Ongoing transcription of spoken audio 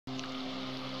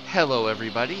Hello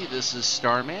everybody, this is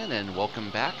Starman, and welcome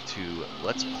back to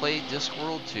Let's Play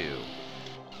Discworld 2.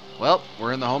 Well,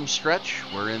 we're in the home stretch,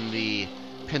 we're in the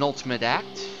penultimate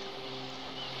act.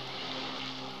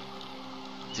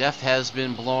 Death has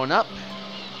been blown up,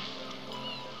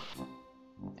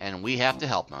 and we have to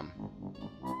help him.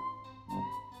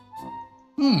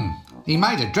 He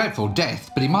made a dreadful death,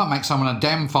 but he might make someone a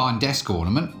damn fine desk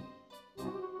ornament.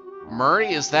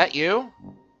 Murray, is that you?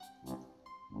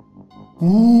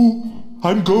 Ooh,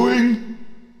 I'm going.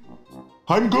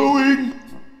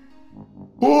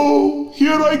 Oh,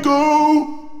 here I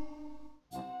go.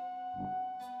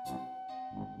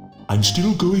 I'm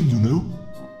still going, you know.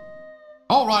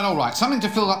 All right, something to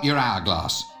fill up your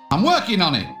hourglass. I'm working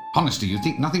on it. Honestly, you'd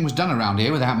think nothing was done around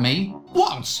here without me?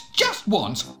 Once, just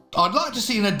once, I'd like to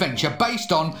see an adventure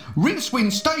based on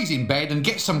Rincewind stays in bed and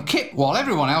gets some kip while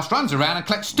everyone else runs around and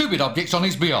collects stupid objects on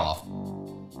his behalf.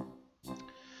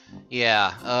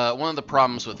 Yeah, one of the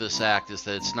problems with this act is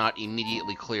that it's not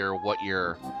immediately clear what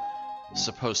you're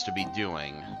supposed to be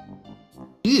doing.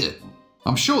 Yeah,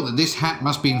 I'm sure that this hat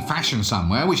must be in fashion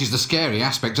somewhere, which is the scary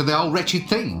aspect of the whole wretched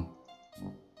thing.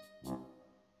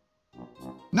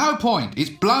 No point, it's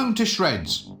blown to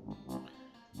shreds.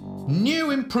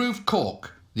 New improved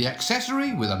cork, the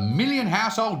accessory with 1,000,000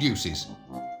 household uses.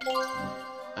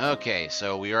 Okay,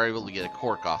 so we are able to get a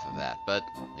cork off of that, but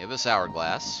we have this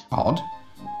hourglass. Odd.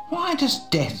 Why does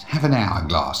death have an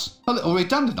hourglass? A little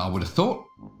redundant, I would have thought.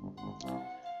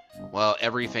 Well,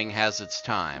 everything has its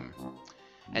time.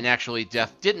 And actually,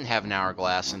 Death didn't have an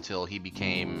hourglass until he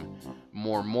became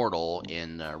more mortal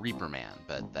in Reaper Man,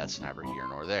 but that's neither here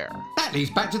nor there. That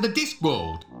leads back to the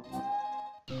Discworld.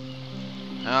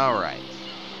 Alright.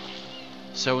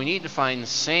 So we need to find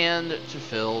sand to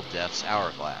fill Death's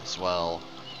hourglass. Well,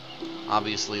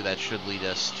 obviously that should lead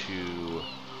us to,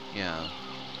 you know,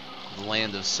 the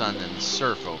land of sun and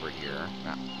surf over here.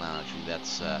 No, actually,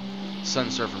 that's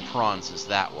sun, surf, and prawns is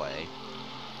that way.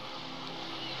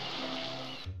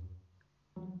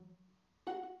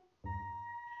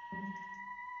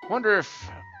 Wonder if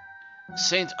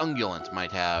Saint Ungulant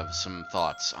might have some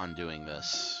thoughts on doing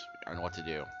this, on what to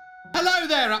do. Hello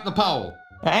there up the pole.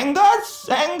 Angus!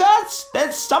 Angus!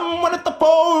 There's someone at the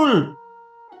pole!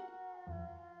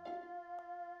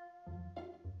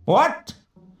 What?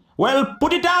 Well,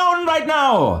 put it down right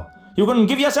now! You can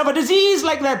give yourself a disease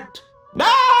like that!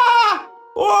 Ah!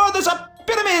 Oh, there's a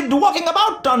pyramid walking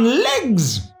about on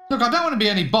legs! Look, I don't want to be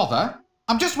any bother.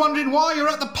 I'm just wondering why you're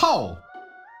at the pole.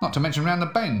 Not to mention round the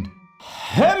bend.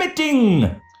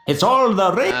 Hermiting! It's all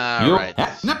the rage. Alright.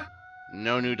 No.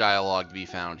 No new dialogue to be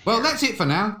found here. Well, that's it for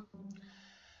now.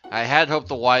 I had hoped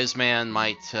the wise man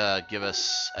might give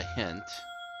us a hint.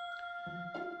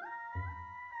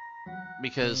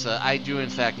 Because I do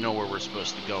in fact know where we're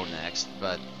supposed to go next,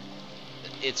 but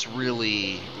it's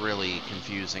really, really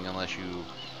confusing unless you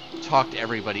talk to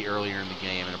everybody earlier in the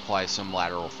game and apply some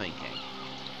lateral thinking.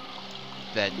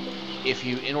 That if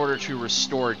you, in order to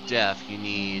restore death, you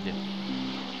need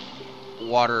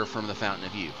water from the Fountain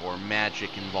of Youth, or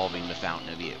magic involving the Fountain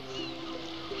of Youth.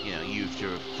 You know, youth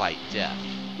to fight death.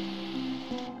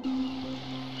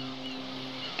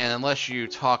 And unless you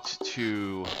talked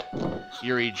to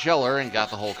Yuri Geller and got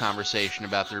the whole conversation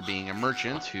about there being a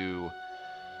merchant who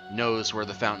knows where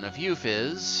the Fountain of Youth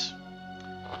is,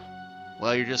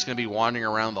 well, you're just going to be wandering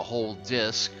around the whole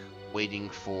disc, looking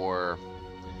for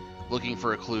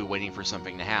a clue, waiting for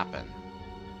something to happen.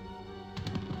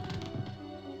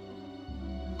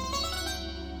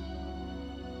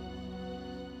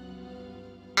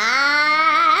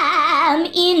 I'm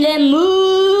in the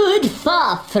mood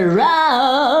for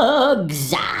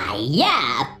frogs.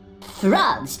 Yeah,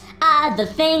 frogs are the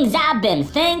things I've been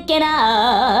thinking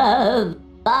of.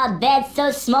 But they're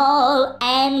so small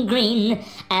and green,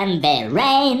 and they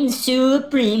reign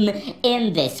supreme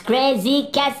in this crazy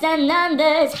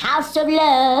Casanander's house of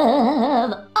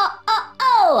love.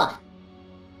 Oh!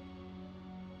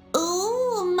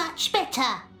 Ooh, much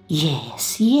better.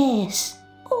 Yes.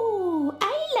 Ooh,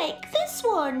 I like this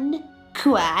one.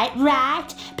 Quite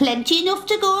right. Plenty enough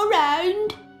to go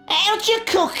around. How'd you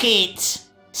cook it?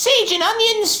 Sage and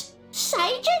onions?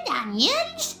 Sage and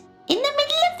onions? In the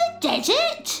middle of the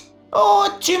desert?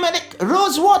 Oh, turmeric,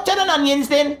 rose water and onions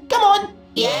then. Come on.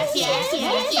 Yes.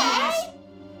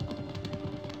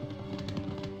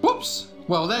 Whoops.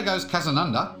 Well, there goes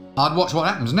Casananda. I'd watch what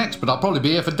happens next, but I'll probably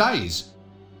be here for days.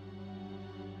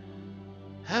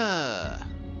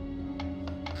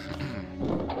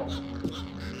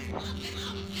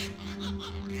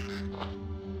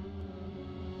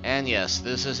 And yes,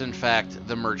 this is in fact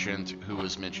the merchant who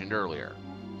was mentioned earlier.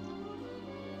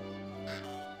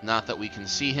 Not that we can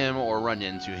see him or run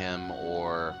into him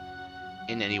or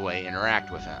in any way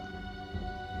interact with him.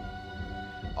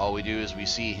 All we do is we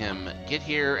see him get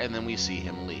here and then we see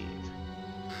him leave.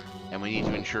 And we need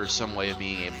to ensure some way of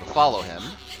being able to follow him.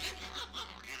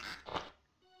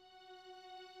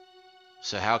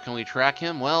 So how can we track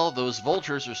him? Well, those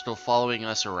vultures are still following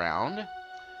us around.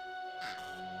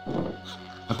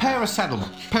 A pair of saddle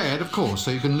paired, of course,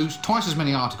 so you can lose twice as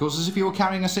many articles as if you were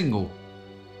carrying a single.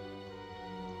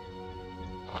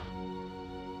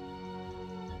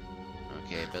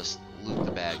 Okay, best loot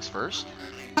the bags first.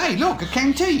 Hey, look, a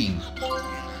canteen!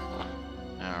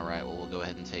 Alright, well, we'll go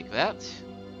ahead and take that.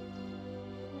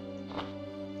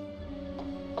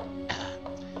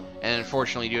 And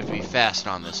unfortunately, you do have to be fast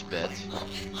on this bit.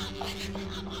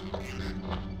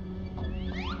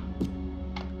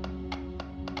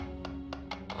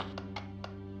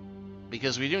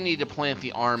 Because we do need to plant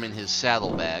the arm in his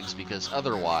saddlebags, because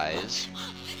otherwise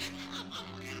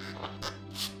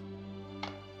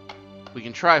we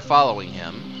can try following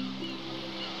him.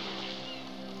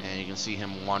 And you can see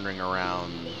him wandering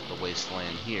around the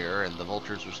wasteland here, and the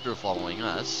vultures are still following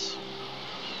us.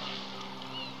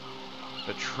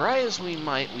 But try as we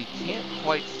might, we can't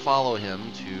quite follow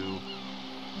him to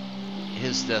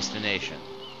his destination.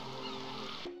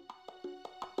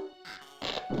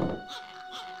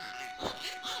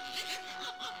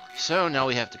 So now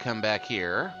we have to come back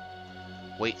here,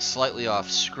 wait slightly off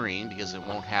screen because it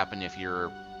won't happen if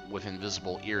you're within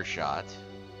visible earshot,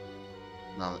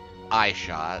 not eye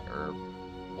shot or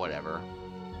whatever.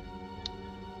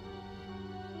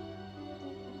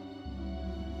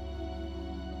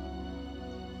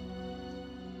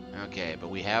 Okay, but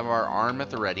we have our arm at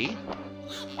the ready.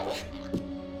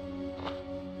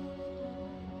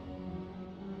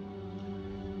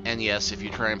 And yes, if you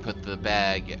try and put the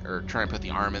bag, or try and put the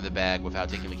arm in the bag without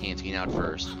taking the canteen out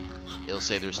first, it'll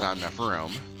say there's not enough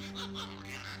room.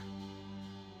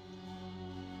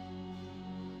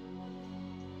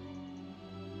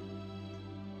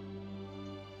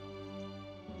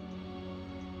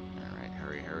 Alright,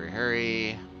 hurry, hurry,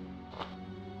 hurry.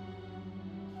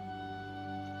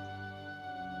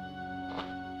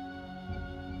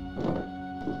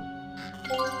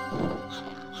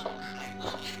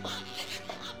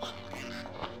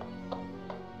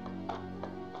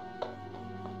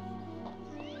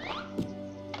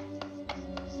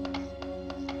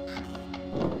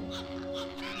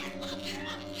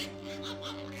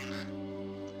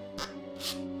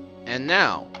 And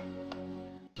now,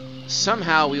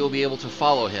 somehow we will be able to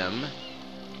follow him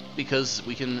because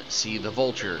we can see the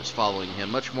vultures following him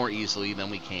much more easily than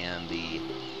we can the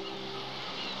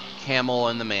camel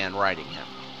and the man riding him.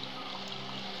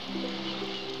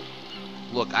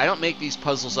 Look, I don't make these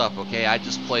puzzles up, okay? I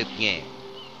just play the game.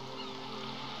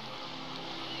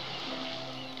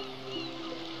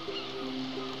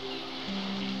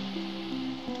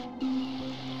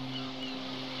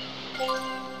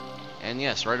 And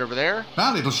yes, right over there.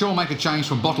 Well, it'll sure make a change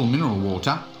from bottled mineral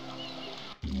water.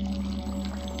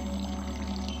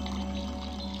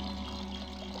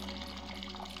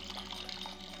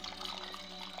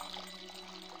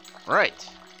 Right.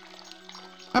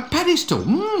 A pedestal.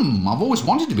 I've always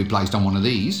wanted to be placed on one of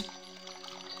these.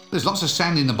 There's lots of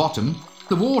sand in the bottom.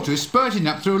 The water is spurting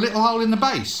up through a little hole in the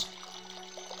base.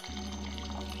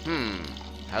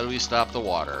 How do we stop the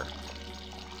water?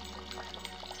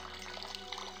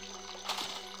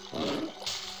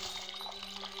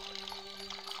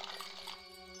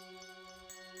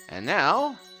 And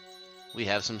now, we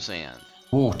have some sand.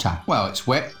 Water. Well, it's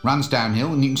wet, runs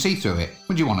downhill, and you can see through it.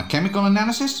 Would you want a chemical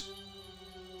analysis?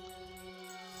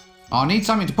 I need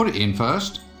something to put it in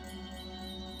first.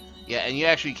 Yeah, and you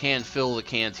actually can fill the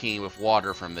canteen with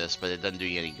water from this, but it doesn't do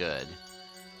you any good.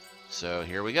 So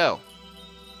here we go.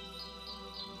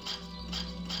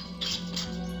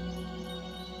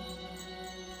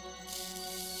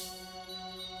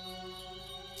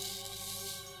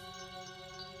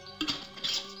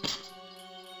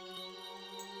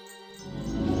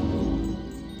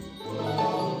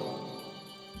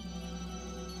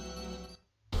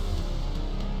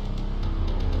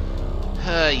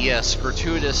 Yes,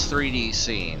 gratuitous 3D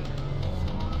scene.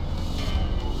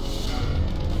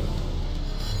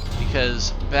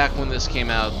 Because back when this came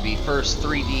out, the first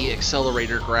 3D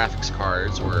accelerator graphics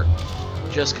cards were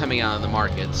just coming out on the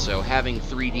market, so having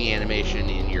 3D animation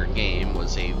in your game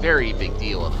was a very big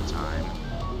deal at the time.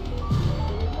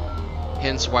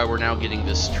 Hence why we're now getting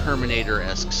this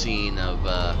Terminator-esque scene of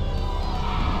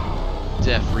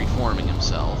Death reforming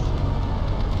himself.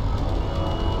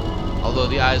 Although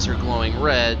the eyes are glowing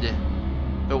red,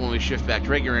 but when we shift back to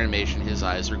regular animation, his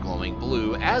eyes are glowing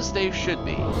blue, as they should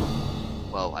be.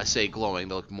 Well, I say glowing,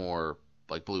 they look more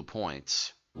like blue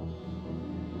points.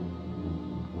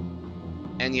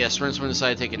 And yes, Rincewind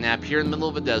decided to take a nap here in the middle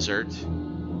of a desert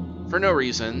for no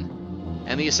reason.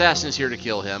 And the assassin is here to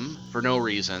kill him for no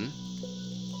reason.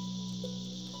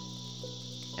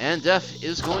 And Death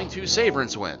is going to save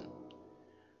Rincewind.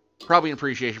 Probably in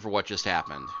appreciation for what just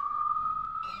happened.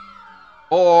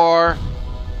 Or...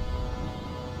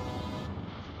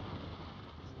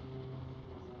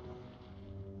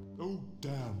 Oh,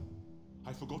 damn.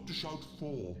 I forgot to shout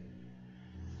 4.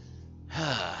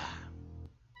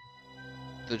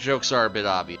 The jokes are a bit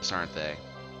obvious, aren't they?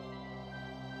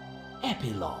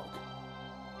 Epilogue.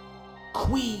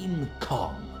 Queen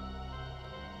Kong.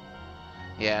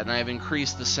 Yeah, and I've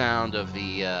increased the sound of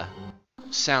the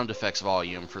sound effects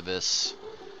volume for this,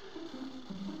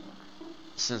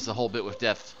 since the whole bit with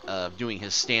Death doing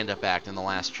his stand-up act in the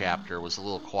last chapter was a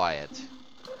little quiet.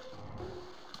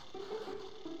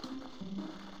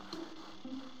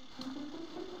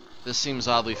 This seems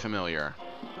oddly familiar.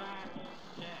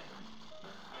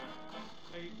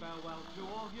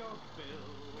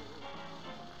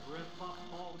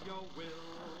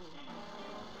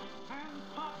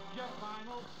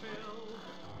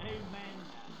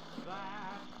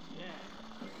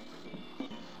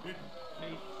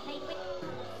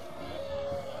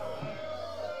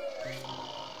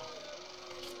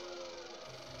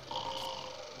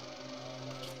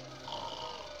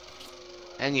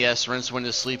 And yes, Rincewind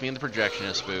is sleeping in the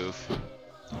projectionist booth.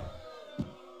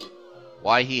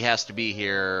 Why he has to be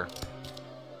here,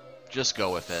 just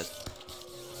go with it.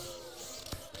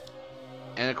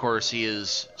 And of course, he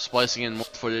is splicing in more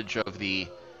footage of the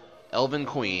Elven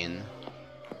Queen.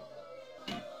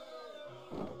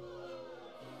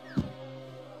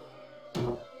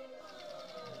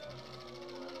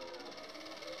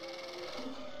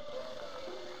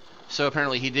 So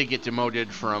apparently he did get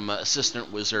demoted from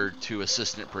assistant wizard to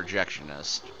assistant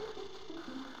projectionist.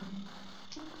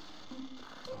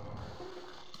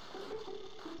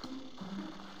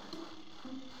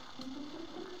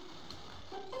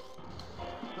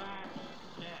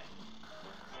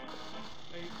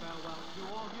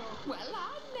 Well,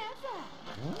 I never.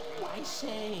 Oh, I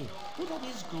say, that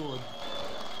is good.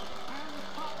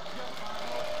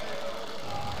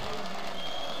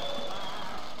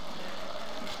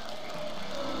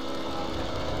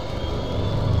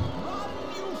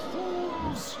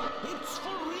 It's for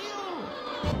real!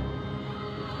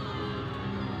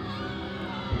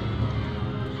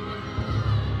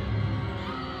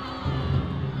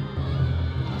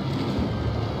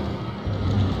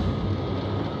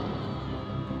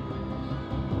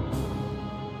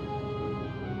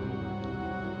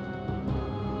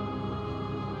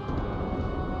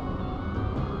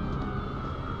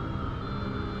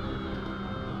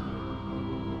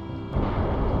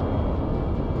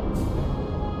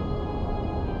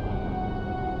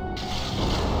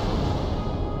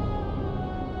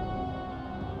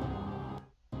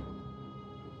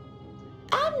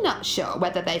 I'm not sure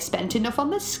whether they spent enough on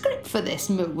the script for this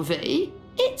movie.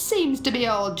 It seems to be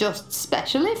all just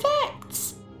special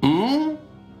effects. Hmm?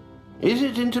 Is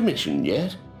it intermission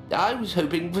yet? I was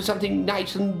hoping for something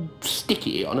nice and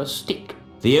sticky on a stick.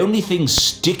 The only thing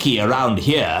sticky around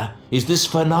here is this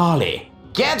finale.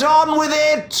 Get on with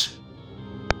it!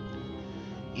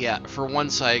 Yeah, for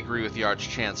once I agree with the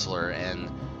Arch-Chancellor, and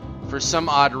for some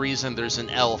odd reason there's an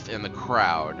elf in the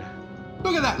crowd.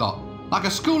 Look at that lot. Like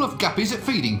a school of guppies at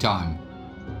feeding time.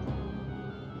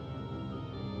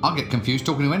 I'll get confused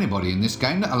talking to anybody in this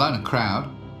game, let alone a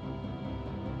crowd.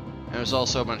 And there's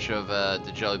also a bunch of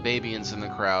the Jelly Babians in the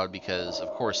crowd, because of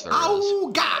course there is.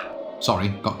 Oh, God! Sorry,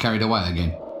 got carried away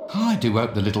again. I do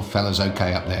hope the little fella's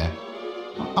okay up there.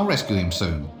 I'll rescue him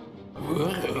soon.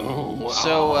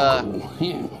 So,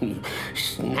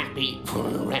 Snappy for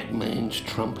a rat man's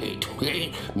trumpet.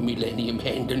 Millennium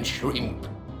Hand and Shrimp.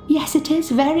 Yes, it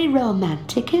is very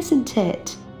romantic, isn't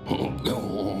it?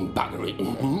 Oh, bugger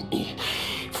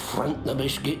it. Front the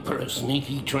biscuit for a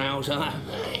sneaky trouser.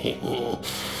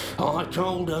 I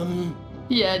told them.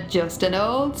 You're just an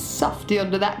old softy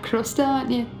under that crust, aren't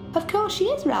you? Of course, she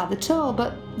is rather tall,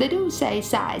 but they do say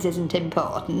size isn't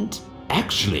important.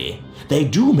 Actually, they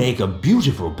do make a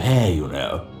beautiful pair, you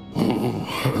know.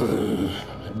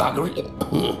 Bugger it.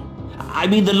 I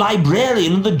mean the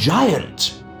librarian and the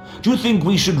giant. Do you think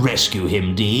we should rescue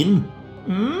him, Dean?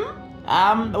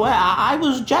 Well, I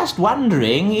was just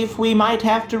wondering if we might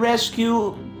have to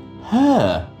rescue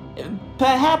her.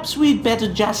 Perhaps we'd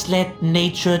better just let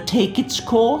nature take its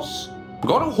course?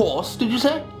 Got a horse, did you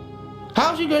say?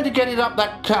 How's he going to get it up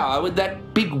that tower with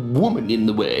that big woman in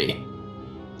the way?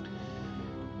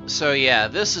 So yeah,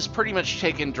 this is pretty much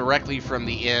taken directly from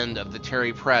the end of the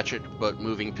Terry Pratchett book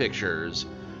Moving Pictures,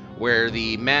 where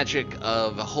the magic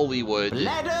of Hollywood...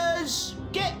 Bladders!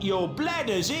 Get your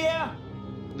bladders here!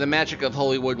 The magic of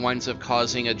Hollywood winds up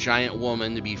causing a giant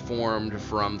woman to be formed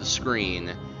from the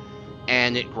screen,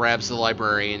 and it grabs the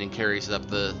librarian and carries it up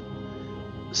the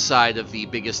side of the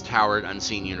biggest tower at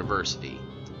Unseen University,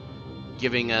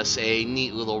 giving us a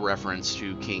neat little reference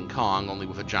to King Kong, only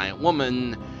with a giant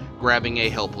woman grabbing a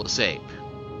helpless ape.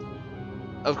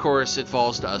 Of course, it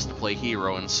falls to us to play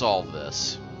hero and solve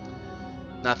this.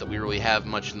 Not that we really have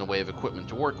much in the way of equipment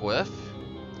to work with.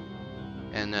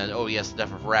 And then, oh yes, the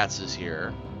Death of Rats is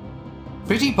here.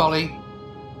 Pretty Polly.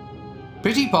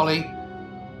 Pretty Polly.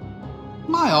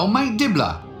 My old mate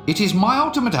Dibbler. It is my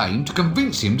ultimate aim to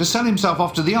convince him to sell himself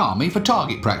off to the army for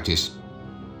target practice.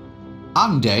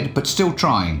 Undead, but still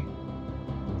trying.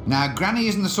 Now, Granny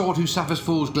isn't the sort who suffers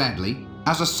fools gladly.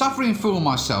 As a suffering fool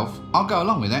myself, I'll go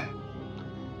along with it.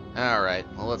 Alright,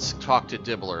 well let's talk to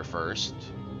Dibbler first,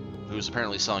 who's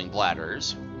apparently selling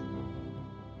bladders.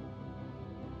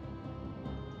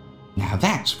 Now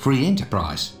that's free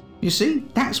enterprise. You see,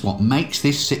 that's what makes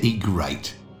this city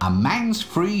great. A man's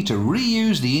free to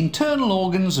reuse the internal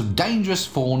organs of dangerous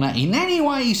fauna in any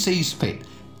way he sees fit,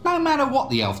 no matter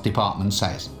what the health department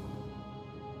says.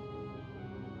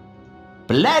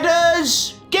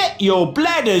 Bladders! Get your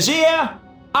bladders here!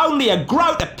 Only a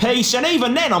groat apiece, and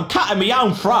even then I'm cutting my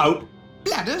own throat.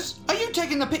 Bladders? Are you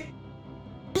taking the pic?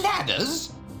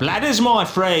 Bladders? Bladders, my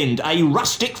friend, a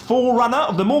rustic forerunner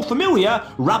of the more familiar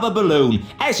rubber balloon,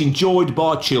 as enjoyed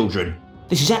by children.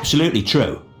 This is absolutely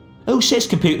true. Who says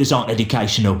computers aren't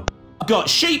educational? I've got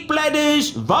sheep bladders,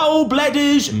 vole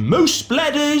bladders, moose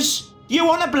bladders. You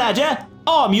want a bladder?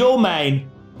 I'm your man.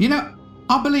 You know,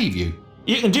 I believe you.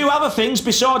 You can do other things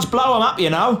besides blow 'em up, you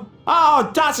know.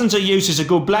 Oh, dozens of uses a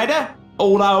good bladder.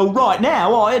 Although, right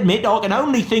now, I admit I can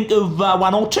only think of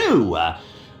one or two.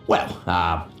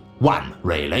 One,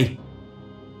 really.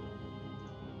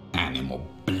 Animal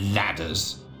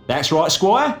bladders. That's right,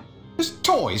 Squire. There's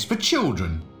toys for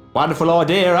children. Wonderful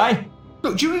idea, eh?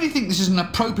 Look, do you really think this is an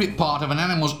appropriate part of an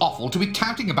animal's offal to be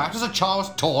touting about as a child's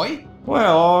toy?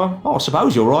 Well, I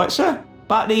suppose you're right, sir.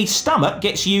 But the stomach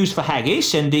gets used for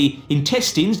haggis and the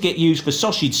intestines get used for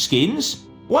sausage skins.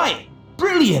 Wait,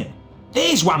 brilliant!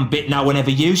 There's one bit no one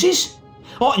ever uses.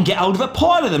 I can get hold of a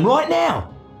pile of them right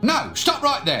now. No, stop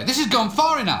right there. This has gone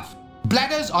far enough.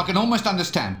 Bladders I can almost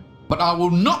understand, but I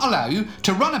will not allow you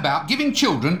to run about giving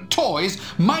children toys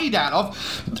made out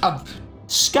of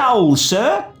Skulls,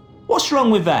 sir? What's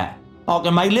wrong with that? I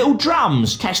can make little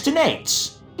drums,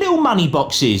 castanets, little money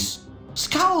boxes.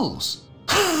 Skulls.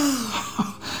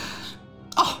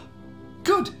 Oh,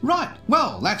 good, right.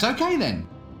 Well, that's okay then.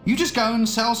 You just go and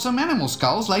sell some animal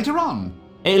skulls later on.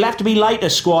 It'll have to be later,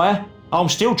 Squire. I'm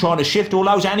still trying to shift all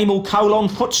those animal colon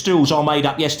footstools I made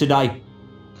up yesterday.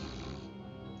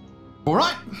 All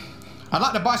right. I'd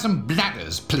like to buy some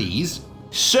bladders, please.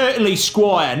 Certainly,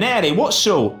 Squire. Now then, what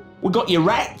sort? We've got your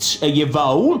rat, your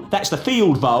vole, that's the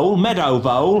field vole, meadow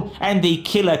vole, and the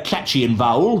killer Clatchian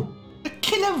vole. A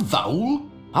killer vole?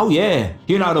 Oh yeah,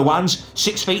 you know the ones,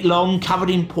 6 feet long, covered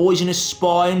in poisonous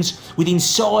spines, with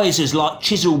incisors like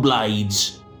chisel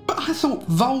blades. But I thought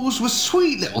voles were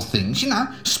sweet little things, you know,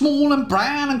 small and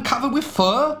brown and covered with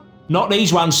fur. Not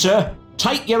these ones, sir.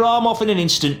 Take your arm off in an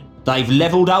instant. They've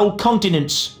levelled whole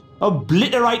continents.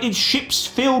 Obliterated ships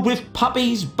filled with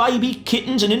puppies, baby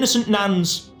kittens and innocent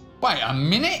nuns. Wait a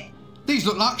minute. These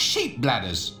look like sheep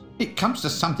bladders. It comes to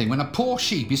something when a poor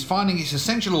sheep is finding its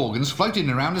essential organs floating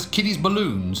around as kiddies'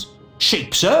 balloons.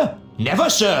 Sheep, sir? Never,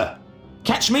 sir.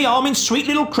 Catch me arming sweet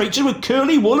little creatures with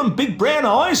curly wool and big brown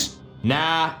eyes?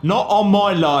 Nah, not on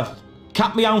my life.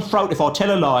 Cut me own throat if I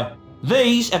tell a lie.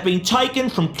 These have been taken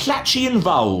from Clatchian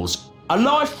voles. A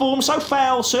life form so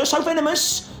foul, sir, so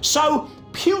venomous, so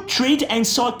putrid and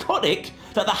psychotic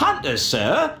that the hunters,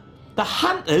 sir, the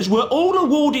hunters were all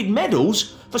awarded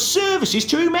medals for services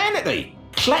to humanity.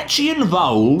 Clatchian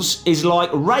voles is like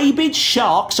rabid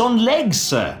sharks on legs,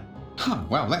 sir. Oh,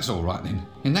 well, that's all right then.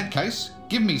 In that case,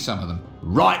 give me some of them.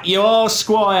 Right you are,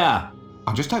 Squire.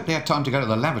 I just hope they had time to go to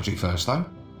the lavatory first, though.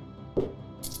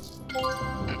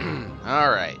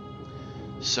 Alright.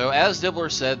 So, as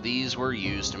Dibbler said, these were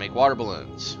used to make water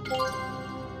balloons.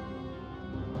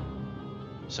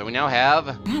 So we now have...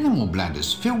 Animal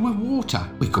bladders filled with water.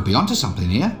 We could be onto something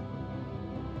here.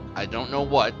 I don't know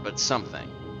what, but something.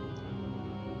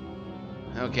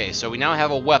 Okay, so we now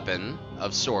have a weapon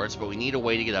of sorts, but we need a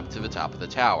way to get up to the top of the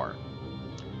tower.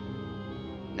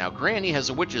 Now, Granny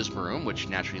has a witch's broom, which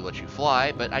naturally lets you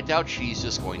fly, but I doubt she's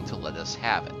just going to let us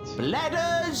have it.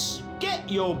 Bladders! Get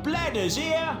your bladders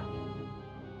here!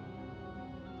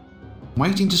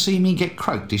 Waiting to see me get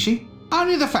croaked, is she?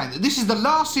 Only the fact that this is the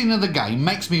last scene of the game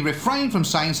makes me refrain from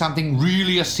saying something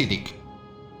really acidic.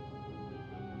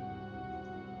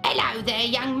 Hello there,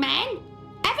 young man.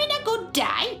 Having a good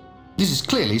day? This is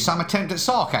clearly some attempt at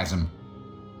sarcasm.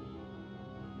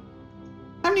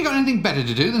 Haven't you got anything better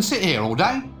to do than sit here all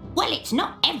day? Well, it's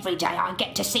not every day I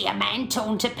get to see a man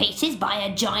torn to pieces by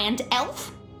a giant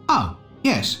elf. Oh,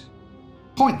 yes.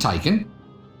 Point taken.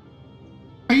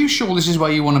 Are you sure this is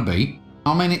where you want to be?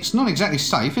 I mean, it's not exactly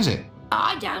safe, is it?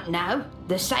 I don't know.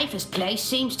 The safest place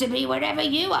seems to be wherever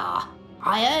you are.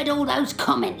 I heard all those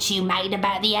comments you made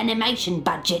about the animation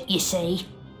budget, you see.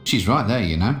 She's right there,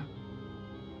 you know.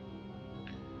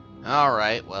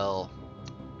 Alright, well...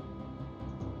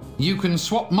 You can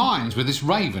swap minds with this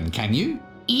raven, can you?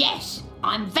 Yes,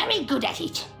 I'm very good at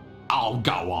it. Oh,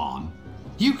 go on.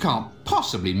 You can't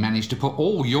possibly manage to put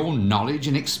all your knowledge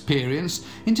and experience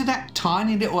into that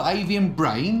tiny little avian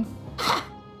brain. Ha!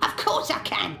 Of course I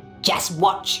can. Just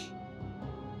watch.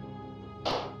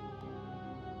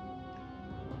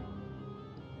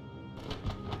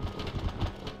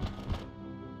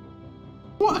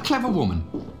 What a clever woman.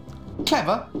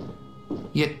 Clever,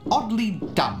 yet oddly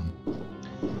dumb.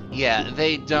 Yeah,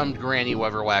 they dumbed Granny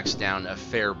Weatherwax down a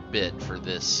fair bit for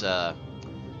this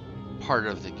part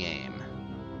of the game.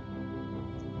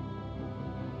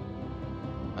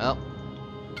 Well,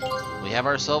 we have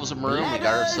ourselves a broom, we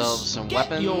got ourselves some weapons.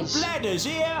 Get your bladders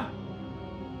here!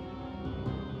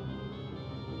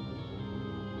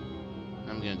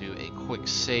 I'm going to do a quick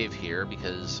save here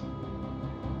because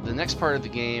the next part of the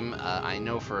game, I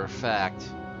know for a fact,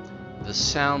 the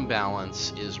sound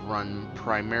balance is run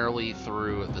primarily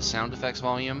through the sound effects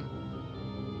volume.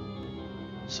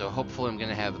 So hopefully I'm going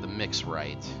to have the mix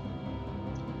right,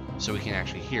 so we can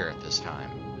actually hear it this time.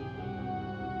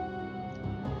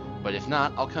 But if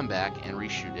not, I'll come back and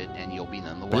reshoot it, and you'll be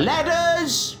none the wiser.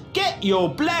 Bladders! Get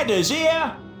your bladders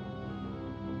here!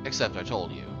 Except I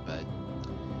told you, but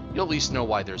you'll at least know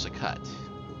why there's a cut.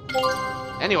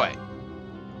 Anyway,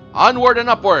 onward and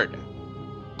upward!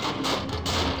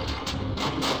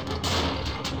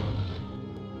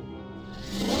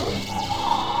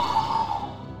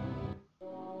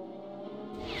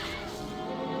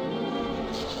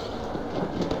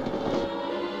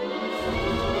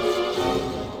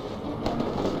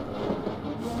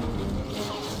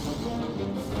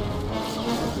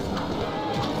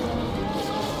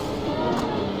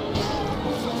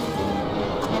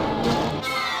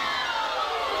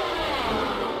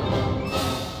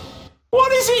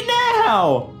 What is it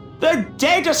now? The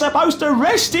dead are supposed to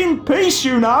rest in peace,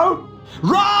 you know.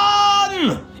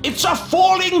 Run! It's a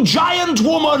falling giant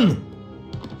woman!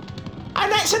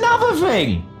 And that's another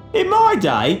thing. In my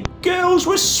day, girls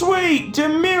were sweet,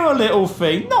 demure little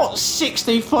things, not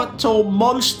 60-foot tall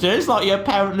monsters like you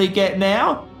apparently get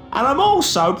now. And I'm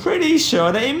also pretty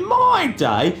sure that in my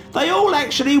day, they all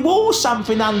actually wore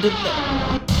something under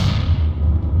the...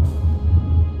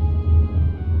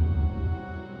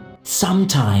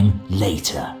 Sometime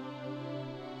later.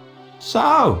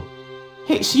 So,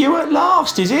 it's you at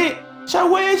last, is it?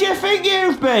 So where do you think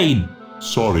you've been?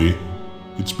 Sorry,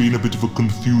 it's been a bit of a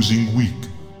confusing week.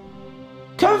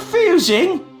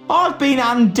 Confusing? I've been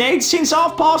undead since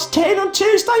 10:30 on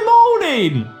Tuesday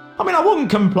morning. I mean, I wouldn't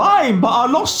complain, but I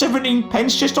lost 17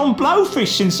 pence just on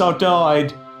blowfish since I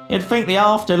died. You'd think the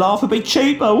afterlife would be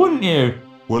cheaper, wouldn't you?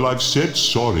 Well, I've said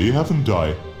sorry, haven't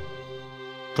I?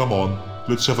 Come on,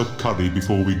 let's have a curry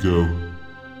before we go.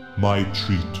 My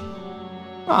treat.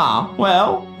 Ah,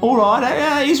 well, alright,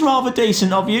 that is rather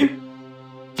decent of you.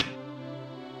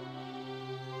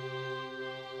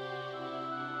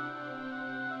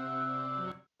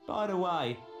 By the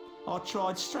way, I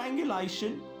tried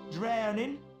strangulation,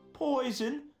 drowning,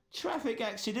 poison, traffic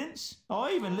accidents.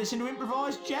 I even listened to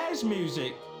improvised jazz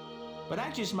music. But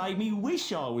that just made me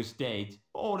wish I was dead.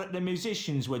 Or that the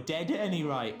musicians were dead at any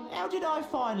rate. How did I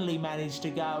finally manage to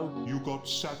go? You got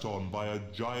sat on by a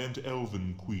giant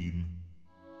elven queen.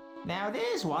 Now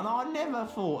there's one I never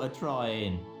thought of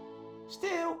trying.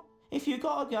 Still, if you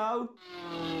gotta go...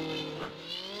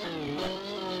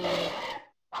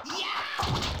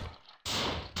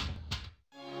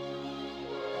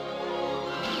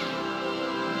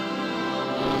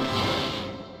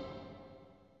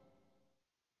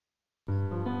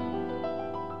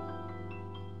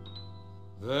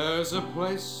 There's a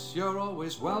place you're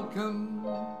always welcome,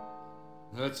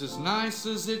 that's as nice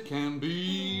as it can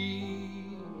be.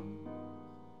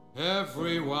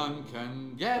 Everyone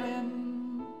can get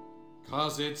in,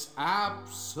 'cause it's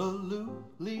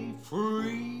absolutely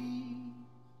free.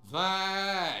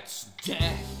 That's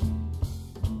death.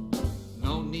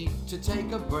 No need to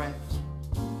take a breath.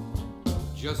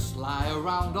 Just lie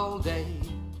around all day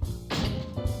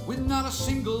with not a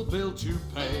single bill to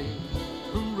pay.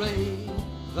 Hooray,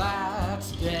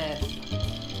 that's death.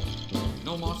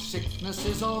 No more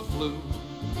sicknesses or flu.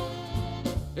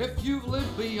 If you've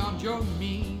lived beyond your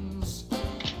means,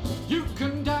 you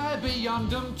can die beyond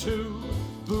them too.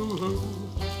 Boo-hoo.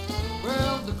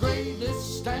 Well, the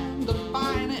greatest and the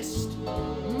finest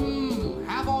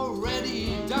have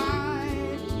already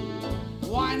died.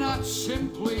 Why not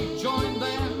simply join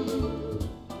them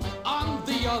on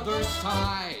the other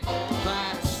side?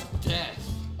 That's death.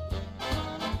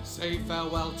 Say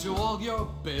farewell to all your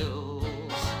bills.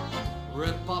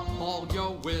 Rip up all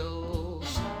your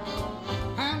wills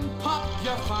and pop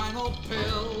your final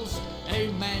pills.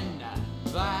 Amen,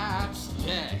 that's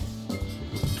death.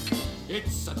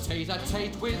 It's a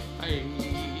tete-a-tete with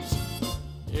fate.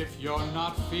 If you're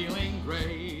not feeling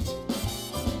great,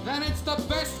 then it's the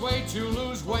best way to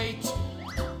lose weight,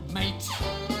 mate.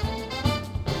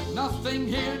 Nothing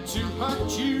here to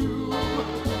hurt you.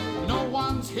 No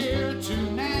one's here to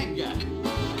nag.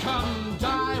 Come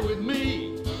die with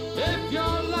me if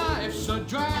your life's a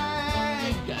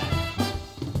drag.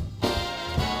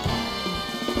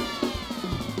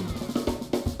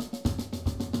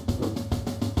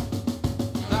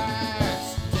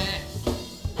 That's death.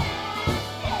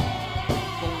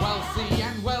 The wealthy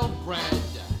and well-bred,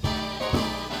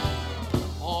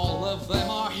 all of them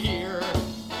are here,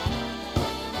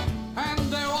 and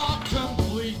they're all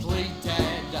completely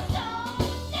dead.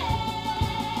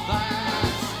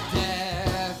 That's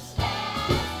death.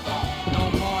 No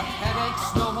more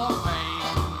headaches, no more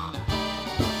pain.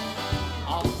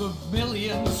 Of the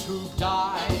millions who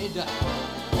died,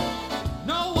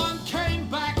 no one came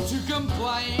back to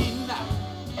complain.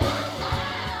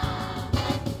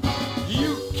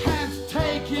 You can't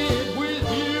take it with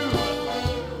you.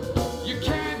 You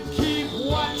can't keep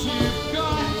what you've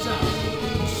got.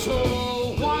 So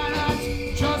why not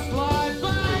just lie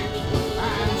back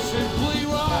and simply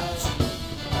rot?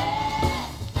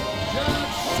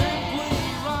 Just simply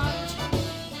rot.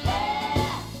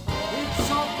 It's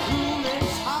so cool,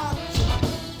 it's hot.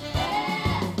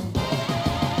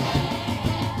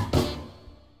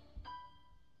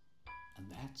 And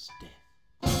that's death.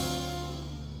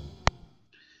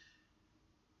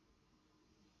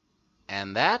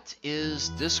 And that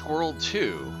is Discworld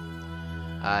 2.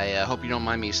 I hope you don't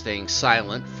mind me staying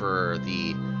silent for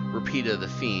the repeat of the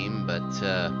theme, but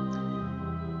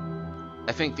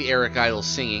I think the Eric Idle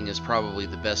singing is probably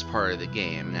the best part of the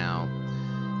game. Now,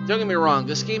 don't get me wrong,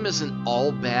 this game isn't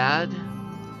all bad,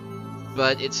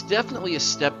 but it's definitely a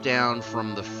step down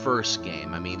from the first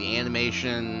game. I mean, the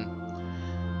animation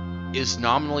is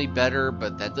nominally better,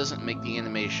 but that doesn't make the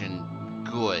animation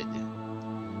good.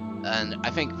 And I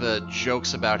think the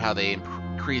jokes about how they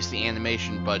increased the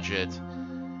animation budget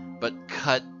but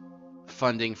cut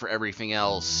funding for everything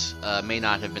else may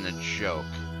not have been a joke.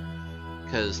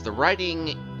 Because the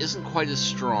writing isn't quite as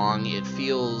strong. It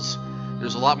feels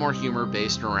there's a lot more humor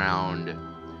based around,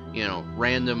 you know,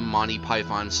 random Monty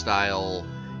Python style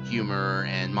humor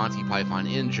and Monty Python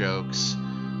in-jokes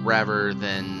rather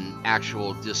than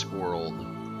actual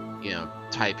Discworld, you know,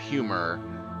 type humor,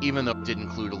 even though it did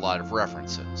include a lot of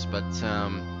references. But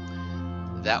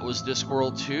that was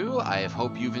Discworld 2. I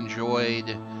hope you've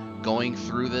enjoyed going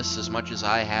through this as much as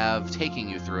I have taking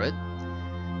you through it.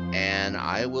 And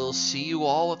I will see you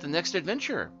all at the next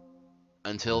adventure.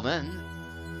 Until then,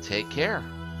 take care.